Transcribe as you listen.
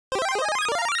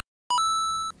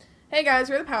Hey guys,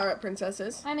 we're the Power Up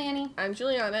Princesses. I'm Annie. I'm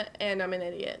Juliana, and I'm an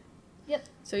idiot. Yep.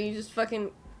 So you just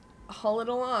fucking haul it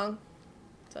along.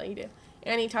 That's all you do.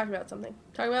 Annie, talk about something.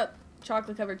 Talk about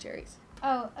chocolate-covered cherries.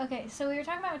 Oh, okay. So we were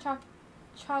talking about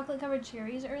chocolate-covered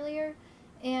cherries earlier,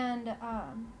 and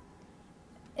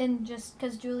just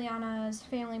because Juliana's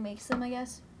family makes them, I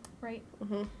guess, right?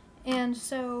 Mm-hmm. And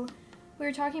so we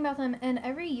were talking about them, and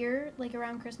every year, like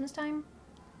around Christmas time,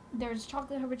 there's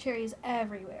chocolate-covered cherries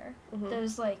everywhere. Mm-hmm.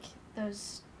 Those,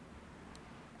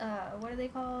 what are they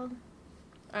called?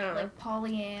 I don't know. Like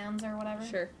polyams or whatever.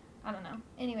 Sure. I don't know.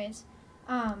 Anyways,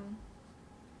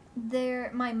 they're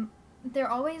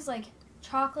always like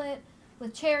chocolate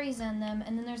with cherries in them,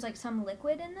 and then there's like some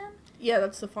liquid in them. Yeah,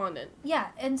 that's the fondant. Yeah,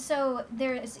 and so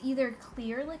there's either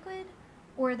clear liquid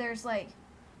or there's like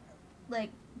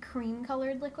cream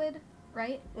colored liquid,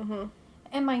 right? Mm-hmm.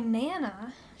 And my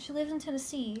Nana, she lives in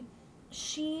Tennessee.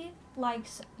 She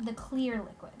likes the clear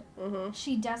liquid. Mm-hmm.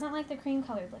 She doesn't like the cream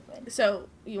colored liquid. So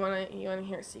you wanna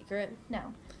hear a secret?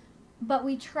 No, but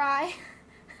we try.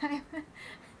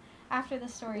 After the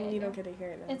story, You don't get to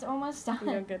hear it now. It's almost done. You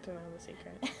don't get to know the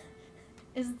secret.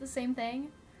 Is it the same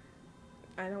thing?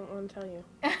 I don't want to tell you.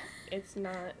 It's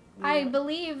not. I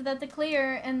believe that the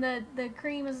clear and the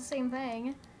cream is the same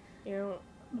thing. You don't.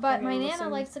 But my Nana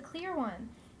likes the clear one.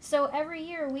 So every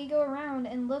year we go around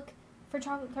and look for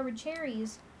chocolate-covered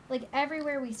cherries. Like,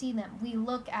 everywhere we see them, we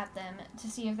look at them to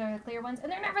see if they're the clear ones.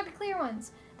 And they're never the clear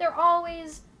ones. They're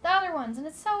always the other ones. And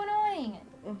it's so annoying.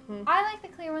 Mm-hmm. I like the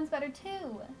clear ones better,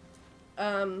 too.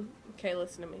 Okay,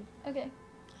 listen to me. Okay.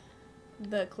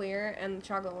 The clear and the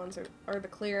chocolate ones or the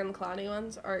clear and the cloudy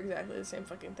ones are exactly the same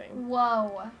fucking thing.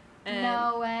 Whoa. And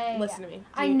no way. Listen to me.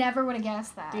 I never would have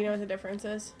guessed that. Do you know what the difference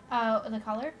is? Oh, the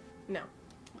color? No.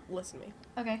 Listen to me.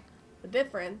 Okay. The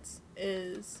difference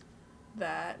is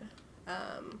that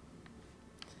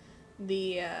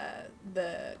the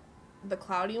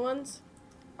cloudy ones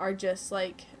are just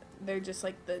like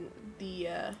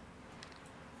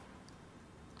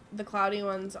the cloudy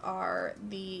ones are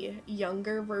the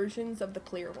younger versions of the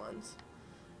clear ones.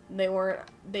 They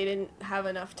didn't have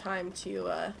enough time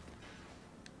to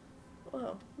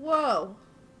whoa.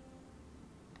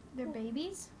 They're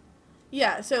babies?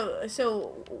 Yeah,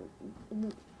 so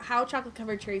how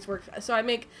chocolate-covered cherries work. So I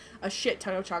make a shit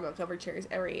ton of chocolate-covered cherries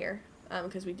every year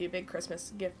because we do big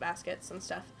Christmas gift baskets and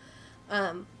stuff.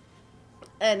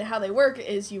 And how they work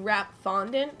is you wrap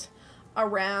fondant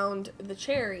around the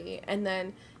cherry, and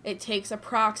then it takes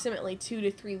approximately 2 to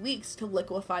 3 weeks to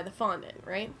liquefy the fondant,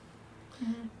 right?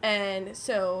 Mm-hmm. And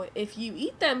so if you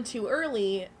eat them too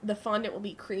early, the fondant will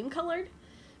be cream-colored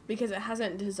because it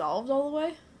hasn't dissolved all the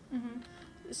way. Mm-hmm.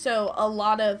 So a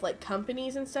lot of like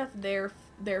companies and stuff, their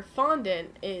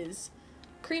fondant is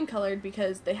cream colored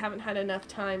because they haven't had enough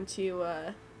time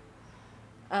to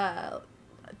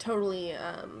totally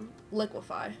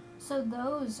liquefy. So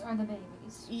those are the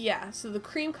babies. Yeah, so the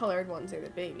cream colored ones are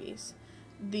the babies.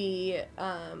 The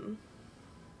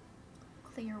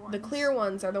clear ones. The clear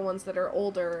ones are the ones that are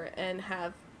older and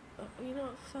have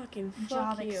fuck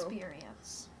job you.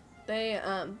 experience. They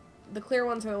the clear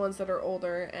ones are the ones that are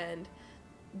older and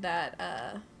that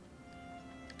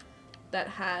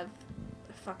have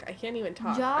I can't even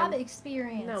talk. Job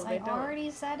experience. No, they I don't.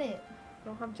 already said it. I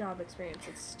don't have job experience.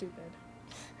 It's stupid.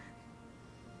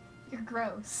 You're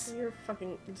gross. You're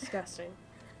fucking disgusting.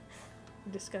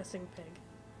 Disgusting pig.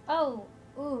 Oh,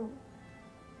 ooh.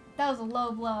 That was a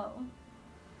low blow.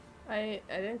 I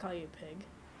didn't call you a pig.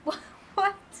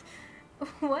 What?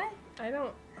 What? I'm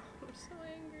so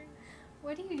angry.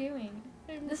 What are you doing?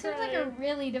 This This seems like a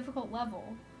really difficult level.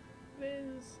 It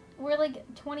is. We're like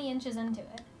 20 inches into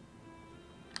it.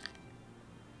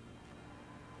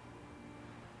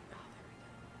 Oh,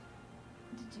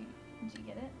 there Did you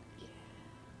get it? Yeah.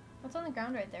 What's on the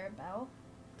ground right there, a bell?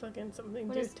 Fucking something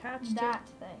What to is attach to. that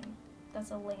thing?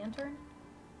 That's a lantern?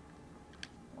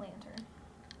 Lantern.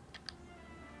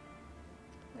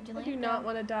 Where'd your I lamp do go? not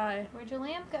want to die. Where'd your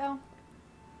lamp go?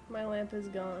 My lamp is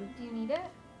gone. Do you need it?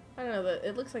 I don't know, but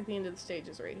it looks like the end of the stage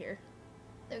is right here.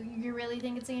 You really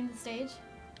think it's the end of the stage?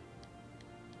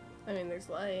 I mean, there's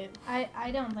light.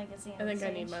 I don't think it's the end I of the think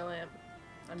stage. I need my lamp.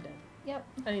 I'm dead. Yep.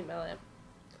 I need my lamp.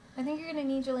 I think you're gonna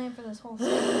need your lamp for this whole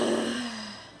stage.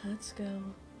 Let's go.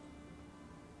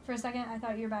 For a second, I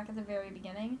thought you were back at the very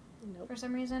beginning. Nope. For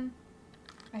some reason,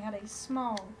 I had a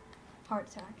small heart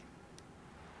attack.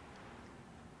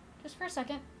 Just for a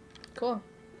second. Cool.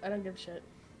 I don't give a shit.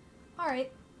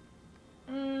 Alright.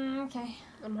 Okay.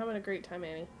 I'm having a great time,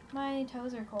 Annie. My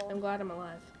toes are cold. I'm glad I'm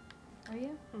alive. Are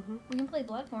you? Mm-hmm. We can play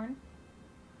Bloodborne.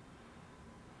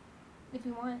 If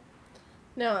you want.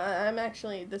 No, I'm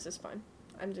actually, this is fun.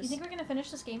 I'm just... You think we're going to finish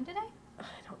this game today? I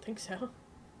don't think so.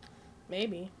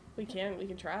 Maybe. We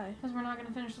can try. Because we're not going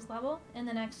to finish this level in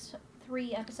the next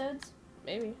 3 episodes?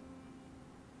 Maybe.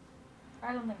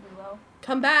 I don't think we will.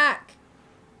 Come back!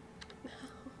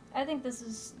 I think this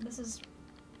is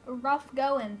rough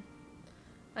going.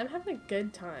 I'm having a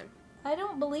good time. I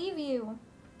don't believe you.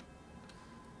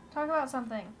 Talk about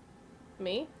something.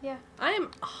 Me? Yeah. I am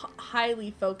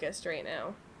highly focused right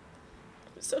now.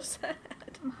 I'm so sad.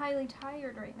 I'm highly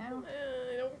tired right now.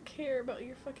 I don't care about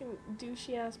your fucking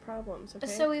douchey ass problems, okay?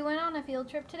 So we went on a field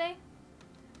trip today.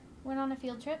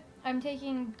 I'm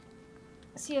taking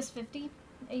CS50,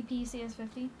 AP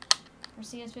CS50, or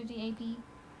CS50 AP,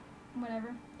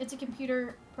 whatever. It's a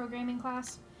computer programming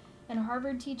class, and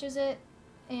Harvard teaches it,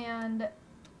 and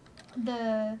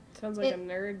Sounds like a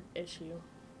nerd issue.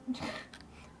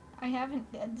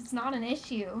 It's not an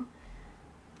issue.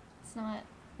 It's not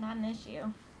an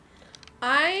issue.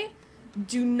 I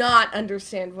do not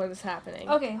understand what is happening.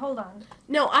 Okay, hold on.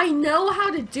 No, I know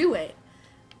how to do it.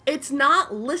 It's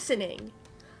not listening.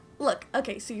 Look,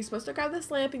 okay, so you're supposed to grab this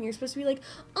lamp and you're supposed to be like,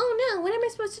 oh no, what am I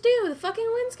supposed to do? The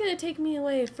fucking wind's gonna take me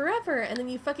away forever. And then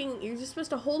you're just supposed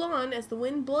to hold on as the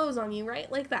wind blows on you,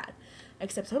 right? Like that.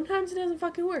 Except sometimes it doesn't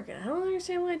fucking work. And I don't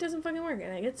understand why it doesn't fucking work.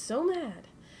 And I get so mad.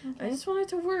 Okay. I just want it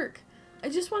to work. I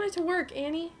just want it to work,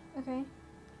 Annie. Okay.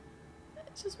 I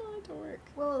just want it to work.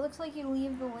 Well, it looks like you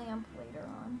leave the lamp later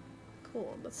on.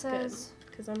 Cool, that's good.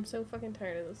 Because I'm so fucking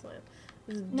tired of this lamp.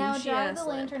 This Now drive the douchey-ass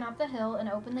lantern up the hill and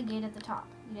open the gate at the top.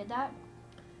 You did that?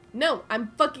 No,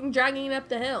 I'm fucking dragging it up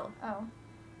the hill. Oh.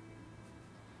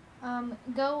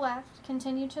 Go left,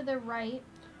 continue to the right.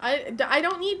 I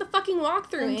don't need the fucking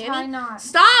walkthrough, And Annie. tie knot.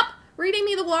 Stop reading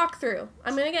me the walkthrough.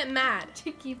 I'm gonna get mad.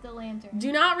 To keep the lantern.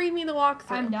 Do not read me the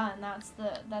walkthrough. I'm done. That's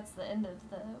the end of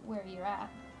where you're at.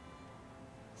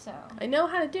 So. I know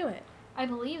how to do it. I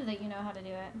believe that you know how to do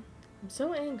it. I'm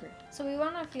so angry. So we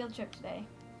went on a field trip today,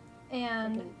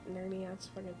 and Fucking nerdy ass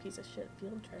fucking piece of shit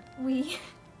field trip. we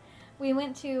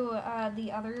went to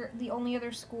the only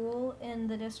other school in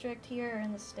the district here,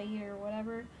 in the state or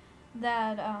whatever,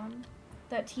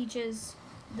 that teaches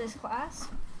this class.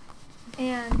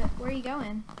 And where are you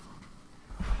going?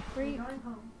 Where are you going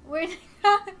home? Where?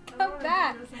 Come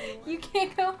back! You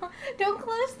can't go home. Don't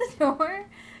close the door.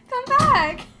 Come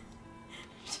back.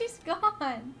 She's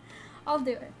gone. I'll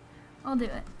do it.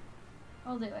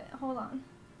 Hold on.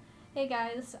 Hey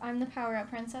guys, I'm the Power Up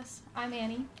Princess. I'm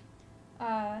Annie.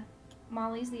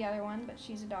 Molly's the other one, but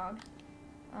she's a dog.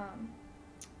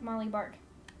 Molly bark.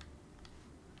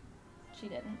 She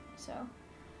didn't, so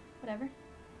whatever.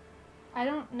 I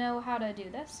don't know how to do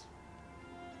this.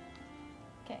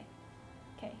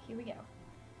 Okay, here we go.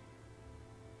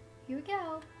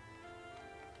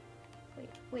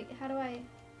 Wait, how do I,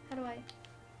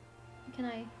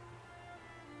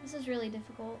 this is really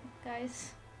difficult,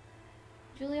 guys.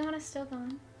 Juliana's still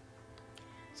gone.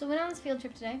 So we went on this field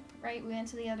trip today, right? We went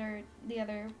to the other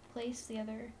place, the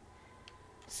other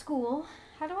school.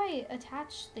 How do I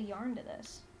attach the yarn to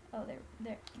this? Oh,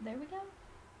 there we go.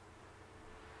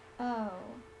 Oh.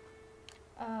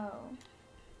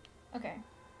 Okay.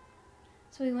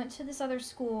 So we went to this other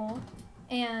school,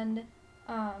 and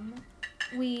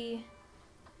we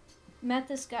met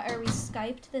this guy, or we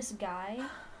Skyped this guy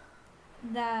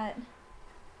that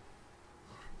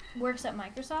works at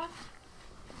Microsoft.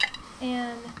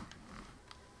 And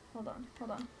hold on.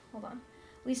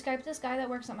 We Skyped this guy that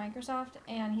works at Microsoft,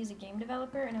 and he's a game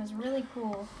developer, and it was really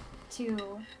cool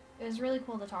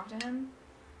to talk to him.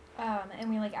 And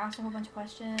we like asked a whole bunch of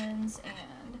questions,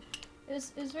 and it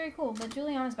was very cool. But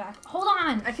Juliana's back. Hold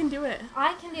on. I can do it.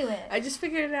 I can do it. I just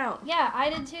figured it out. Yeah, I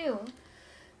did too.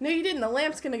 No, you didn't. The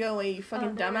lamp's gonna go away, you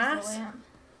fucking there is the dumbass. lamp.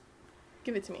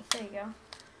 Give it to me. There you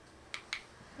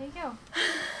go.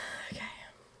 Okay.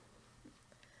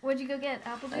 What'd you go get?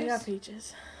 Apple juice? I got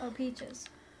peaches. Oh, peaches.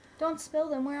 Don't spill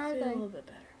them. Where I are feel they? a little bit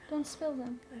better. Don't spill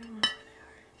them. I don't know where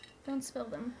they Don't spill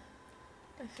them.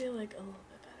 are. I feel like a little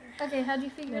bit better. Okay, how'd you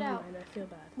figure it Never out? mind, I feel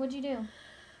bad. What'd you do?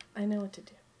 I know what to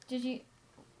do.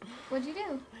 What'd you do?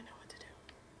 I know what to do.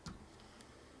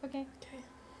 Okay. Okay.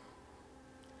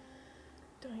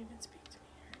 Don't even speak to me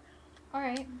right now.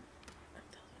 Alright. I'm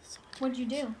filled with so much What'd you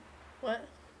rage. do? What?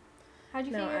 How'd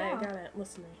you No, figure it I out? got it.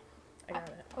 Listen to me. I got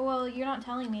it. Well, you're not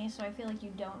telling me, so I feel like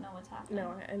you don't know what's happening.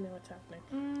 No, I know what's happening.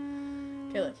 Mm.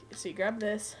 Okay, look. So you grab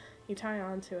this, you tie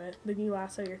onto it, then you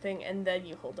lasso your thing, and then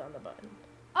you hold down the button.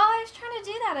 Oh, I was trying to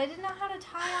do that. I didn't know how to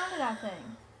tie onto that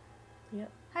thing.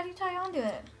 Yep. How do you tie onto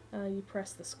it? You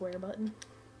press the square button.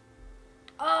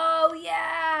 Oh,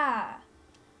 yeah!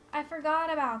 I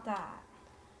forgot about that.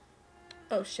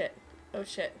 Oh shit. Oh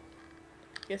shit.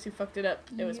 Guess who fucked it up?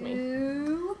 It was me.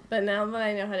 You. But now that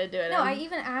I know how to do it, No, I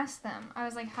even asked them. I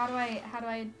was like, how do I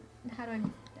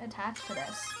attach to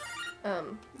this? I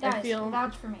Guys, feel.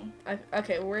 vouch for me.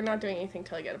 Okay, we're not doing anything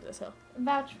till I get up this hill.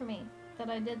 Vouch for me that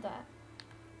I did that.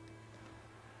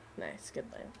 Nice, good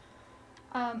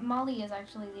plan. Molly is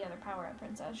actually the other power-up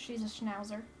princess. She's a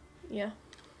schnauzer. Yeah.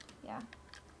 Yeah.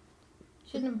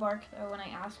 She didn't bark though when I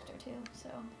asked her to, so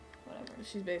whatever.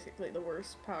 She's basically the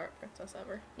worst power princess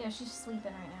ever. Yeah, she's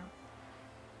sleeping right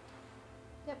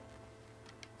now.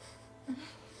 Yep.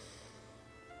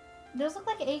 Those look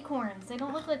like acorns. They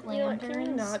don't look like lanterns. Can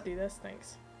you not do this?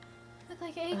 Thanks. Look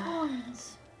like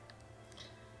acorns.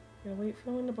 Gonna wait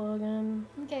for them to blow again.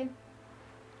 Okay.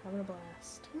 Having a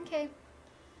blast. Okay.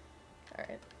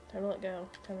 Alright, time to let go.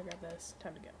 Time to grab this.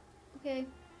 Time to go. Okay.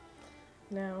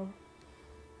 Now,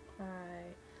 I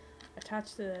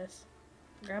attach to this,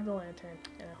 grab the lantern,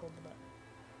 and I hold the button.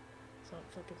 So I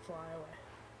don't fucking fly away.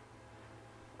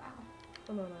 Wow.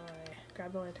 And then I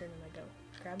grab the lantern and I go.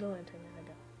 Grab the lantern and I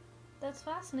go. That's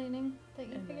fascinating that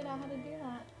you And figured out how to do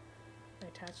that. I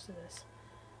attach to this.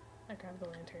 I grab the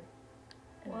lantern.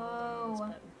 And Whoa. I hold down this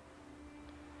button.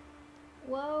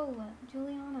 Whoa,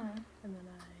 Juliana. And then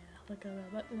I let go of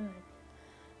that button and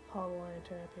I haul the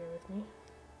lantern up here with me.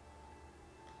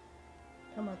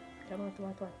 Come on, come on, come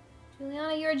on, come on.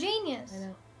 Juliana, you're a genius. I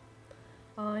know.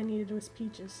 All I needed was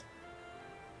peaches.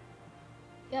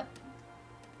 Yep.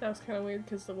 That was kind of weird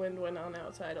because the wind went on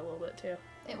outside a little bit too.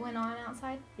 It went on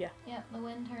outside? Yeah. Yep, the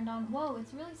wind turned on. Whoa,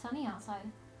 it's really sunny outside.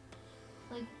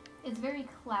 Like, it's very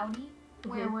cloudy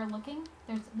where we're looking.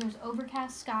 There's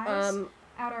overcast skies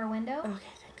out our window.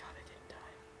 Okay, thank God I didn't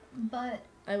die. But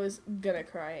I was gonna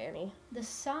cry, Annie. the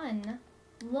sun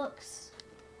looks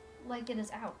like it is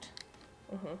out.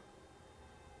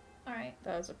 Alright.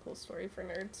 That was a cool story for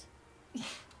nerds.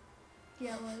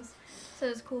 Yeah, it was. So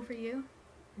it's cool for you?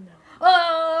 No.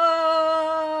 Oh,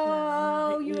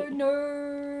 No, you're a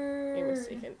nerd. You're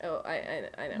mistaken. Oh, I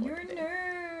know. You're what a to do.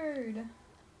 nerd.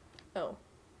 Oh,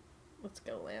 let's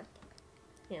go, lamp.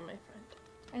 Here, my friend.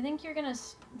 I think you're gonna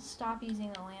stop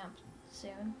using the lamp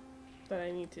soon. But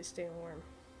I need to stay warm.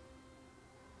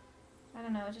 I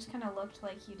don't know, it just kind of looked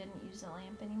like you didn't use the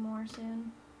lamp anymore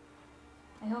soon.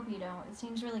 I hope you don't. It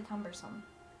seems really cumbersome.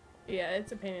 Yeah,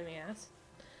 it's a pain in the ass.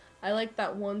 I like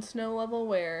that one snow level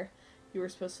where you were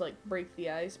supposed to, like, break the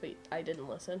ice, but I didn't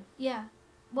listen. Yeah.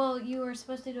 Well, you were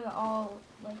supposed to do it all,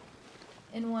 like,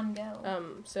 in one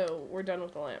go. So we're done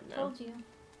with the lamp now. Told you.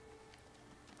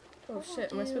 Oh,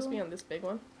 shit. Am I supposed to be on this big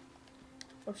one?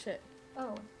 Oh, shit.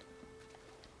 Oh.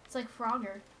 It's like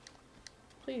Frogger.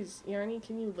 Please, Yarny,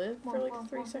 can you live for, like,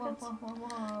 3 seconds?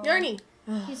 Whoa. Yarny!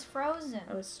 He's frozen.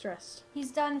 I was stressed.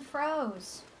 He's done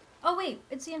froze. Oh, wait.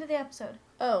 It's the end of the episode.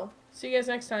 Oh, see you guys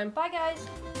next time. Bye, guys.